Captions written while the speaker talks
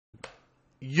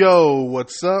Yo,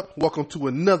 what's up? Welcome to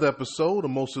another episode of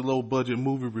Mostly Low Budget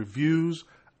Movie Reviews.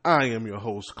 I am your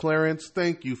host, Clarence.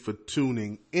 Thank you for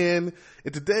tuning in.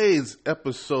 In today's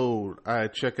episode, I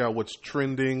check out what's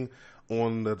trending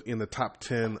in the top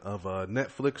 10 of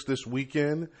Netflix this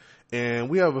weekend. And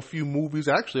we have a few movies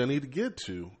actually I need to get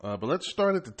to. But let's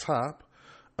start at the top.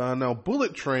 Now,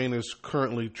 Bullet Train is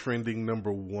currently trending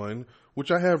number 1, which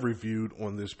I have reviewed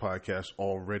on this podcast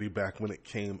already back when it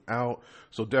came out.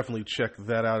 So definitely check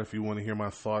that out if you want to hear my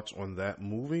thoughts on that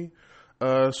movie.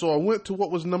 So I went to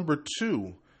what was number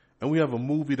 2, and we have a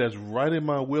movie that's right in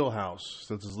my wheelhouse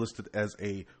since it's listed as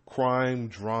a crime,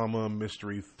 drama,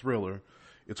 mystery thriller.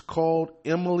 It's called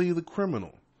Emily the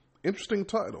Criminal. Interesting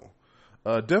title.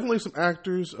 Definitely some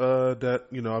actors that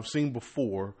I've seen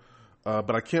before.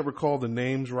 But I can't recall the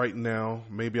names right now.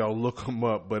 Maybe I'll look them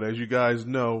up. But as you guys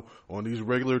know, on these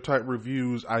regular type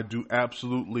reviews, I do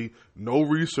absolutely no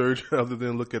research other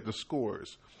than look at the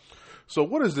scores. So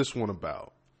what is this one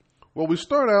about? Well, we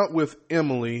start out with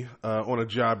Emily on a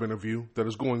job interview that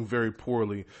is going very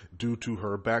poorly due to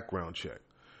her background check.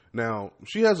 Now,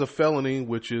 she has a felony,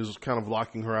 which is kind of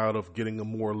locking her out of getting a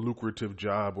more lucrative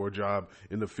job or a job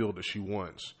in the field that she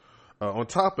wants. On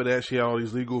top of that, she had all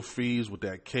these legal fees with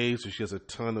that case, and she has a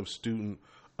ton of student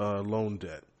loan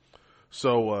debt.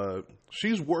 So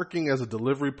she's working as a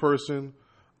delivery person,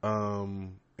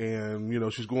 and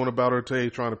she's going about her day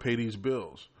trying to pay these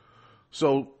bills.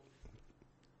 So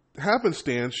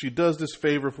happenstance, she does this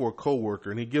favor for a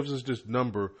coworker, and he gives us this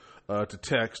number to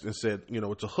text and said,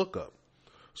 it's a hookup.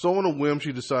 So on a whim,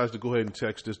 she decides to go ahead and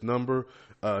text this number.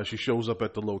 She shows up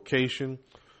at the location.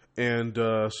 And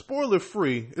spoiler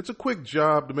free, it's a quick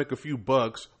job to make a few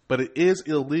bucks, but it is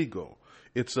illegal.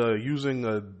 It's using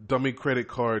a dummy credit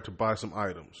card to buy some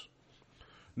items.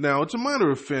 Now, it's a minor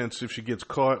offense if she gets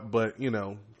caught, but,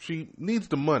 she needs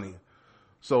the money.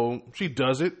 So she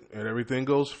does it, and everything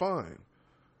goes fine.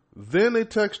 Then they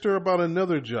text her about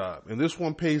another job, and this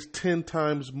one pays 10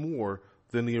 times more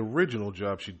than the original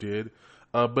job she did,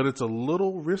 but it's a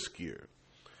little riskier.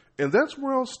 And that's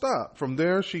where I'll stop. From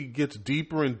there, she gets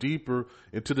deeper and deeper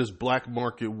into this black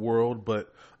market world,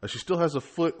 but she still has a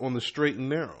foot on the straight and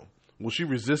narrow. Will she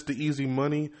resist the easy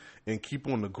money and keep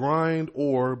on the grind,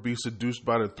 or be seduced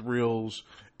by the thrills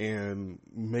and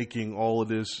making all of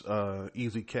this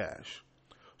easy cash?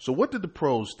 So what did the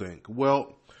pros think?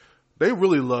 Well, they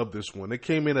really loved this one. They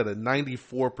came in at a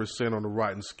 94% on the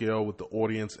Rotten scale, with the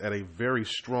audience at a very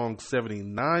strong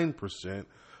 79%.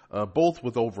 Both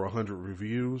with over 100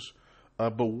 reviews.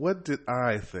 But what did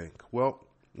I think? Well,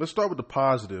 let's start with the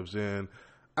positives. And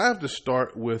I have to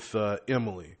start with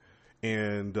Emily.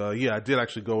 And I did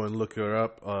actually go and look her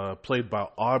up, played by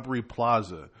Aubrey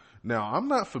Plaza. Now, I'm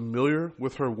not familiar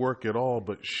with her work at all,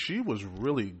 but she was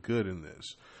really good in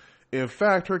this. In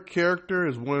fact, her character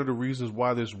is one of the reasons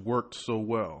why this worked so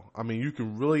well. I mean, you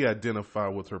can really identify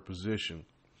with her position.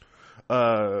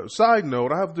 Side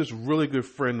note, I have this really good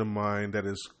friend of mine that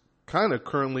is kind of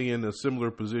currently in a similar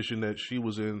position that she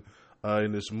was in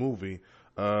this movie.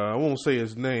 I won't say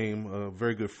his name, a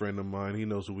very good friend of mine. He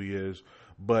knows who he is.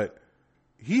 But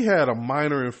he had a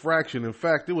minor infraction. In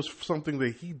fact, it was something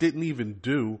that he didn't even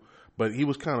do, but he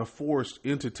was kind of forced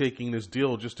into taking this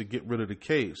deal just to get rid of the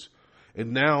case.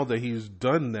 And now that he's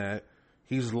done that,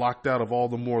 he's locked out of all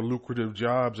the more lucrative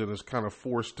jobs and is kind of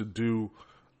forced to do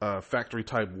factory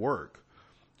type work.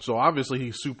 So obviously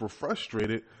he's super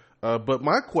frustrated. But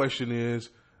my question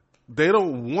is, they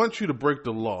don't want you to break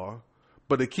the law,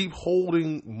 but they keep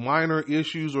holding minor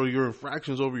issues or your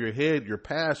infractions over your head, your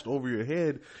past over your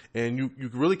head, and you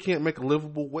really can't make a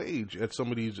livable wage at some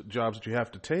of these jobs that you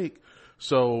have to take.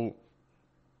 So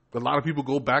a lot of people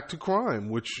go back to crime,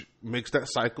 which makes that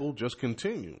cycle just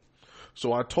continue.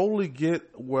 So I totally get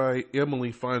why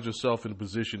Emily finds herself in the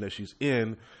position that she's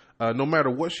in. No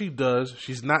matter what she does,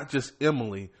 she's not just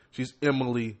Emily, she's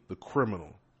Emily the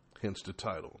Criminal. Hence the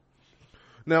title.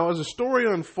 Now, as the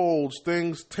story unfolds,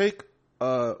 things take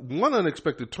one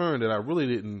unexpected turn that I really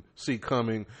didn't see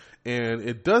coming, and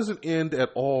it doesn't end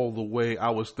at all the way I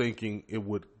was thinking it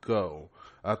would go.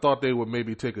 I thought they would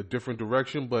maybe take a different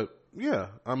direction, but yeah,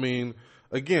 I mean,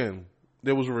 again,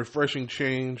 there was a refreshing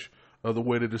change of the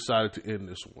way they decided to end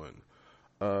this one.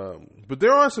 But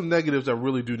there are some negatives I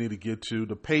really do need to get to.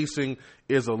 The pacing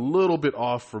is a little bit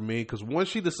off for me, because once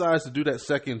she decides to do that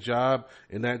second job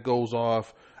and that goes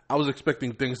off, I was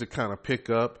expecting things to kind of pick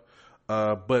up.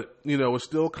 But, it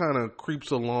still kind of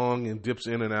creeps along and dips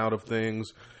in and out of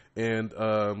things. And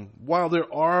while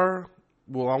there are,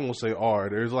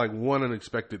 there's like one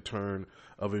unexpected turn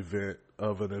of an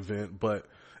event, but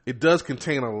it does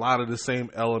contain a lot of the same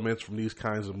elements from these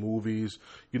kinds of movies,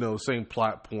 you know, same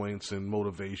plot points and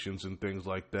motivations and things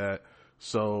like that.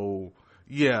 So,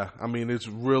 yeah, I mean, it's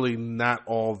really not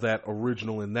all that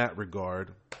original in that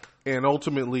regard. And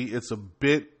ultimately, it's a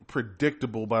bit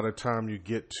predictable by the time you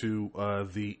get to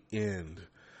the end.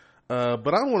 But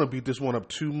I don't want to beat this one up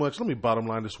too much. Let me bottom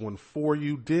line this one for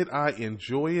you. Did I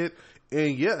enjoy it?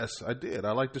 And yes, I did.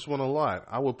 I like this one a lot.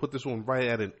 I would put this one right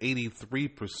at an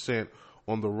 83%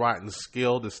 on the Rotten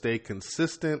scale to stay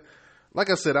consistent. Like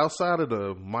I said, outside of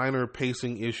the minor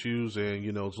pacing issues and,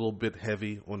 you know, it's a little bit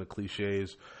heavy on the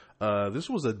cliches, this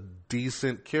was a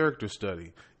decent character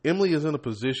study. Emily is in a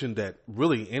position that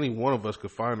really any one of us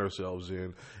could find ourselves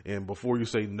in. And before you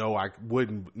say, no, I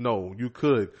wouldn't, no, you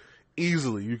could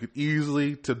easily. You could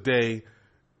easily today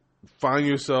find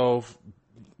yourself,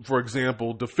 for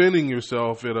example, defending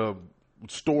yourself at a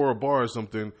store or bar or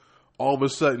something. All of a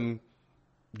sudden,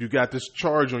 you got this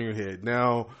charge on your head.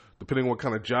 Now, depending on what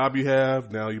kind of job you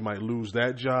have, now you might lose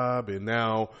that job, and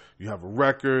now you have a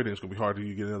record, and it's going to be hard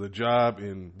to get another job,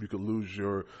 and you could lose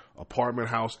your apartment,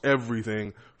 house,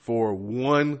 everything for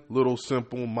one little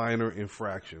simple minor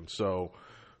infraction. So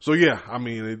yeah, I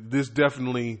mean, this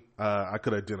definitely I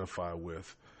could identify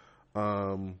with.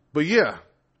 But yeah,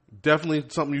 definitely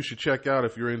something you should check out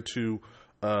if you're into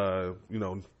you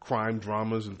know, crime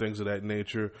dramas and things of that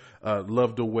nature.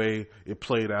 Loved the way it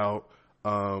played out.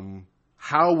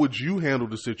 How would you handle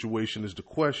the situation is the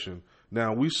question.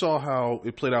 Now, we saw how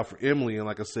it played out for Emily, and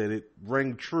like I said, it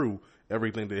rang true,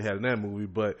 everything they had in that movie,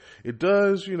 but it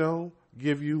does, you know,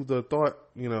 give you the thought,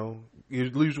 you know,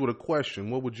 it leaves you with a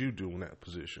question. What would you do in that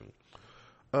position?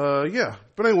 Yeah.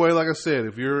 But anyway, like I said,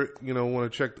 if you're, you know,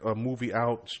 want to check a movie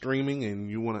out streaming and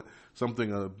you want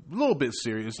something a little bit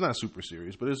serious, it's not super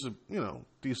serious, but it's a, you know,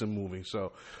 decent movie.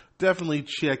 So definitely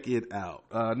check it out.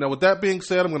 Now, with that being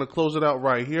said, I'm going to close it out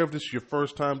right here. If this is your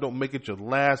first time, don't make it your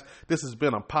last. This has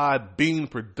been a Podbean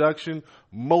production,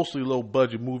 mostly low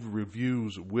budget movie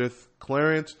reviews with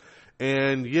Clarence.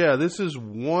 And yeah, this is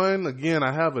one, again,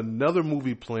 I have another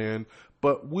movie planned,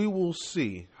 but we will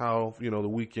see how, you know, the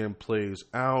weekend plays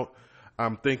out.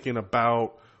 I'm thinking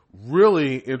about,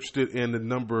 really interested in the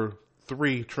number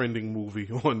 3 trending movie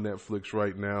on Netflix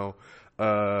right now.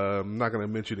 I'm not going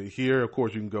to mention it here. Of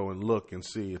course, you can go and look and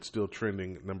see. It's still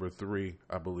trending number 3,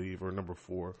 I believe, or number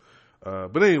 4.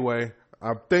 But anyway,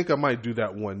 I think I might do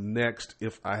that one next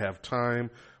if I have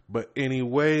time. But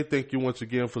anyway, thank you once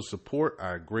again for support.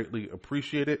 I greatly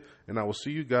appreciate it. And I will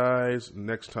see you guys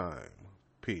next time.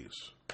 Peace.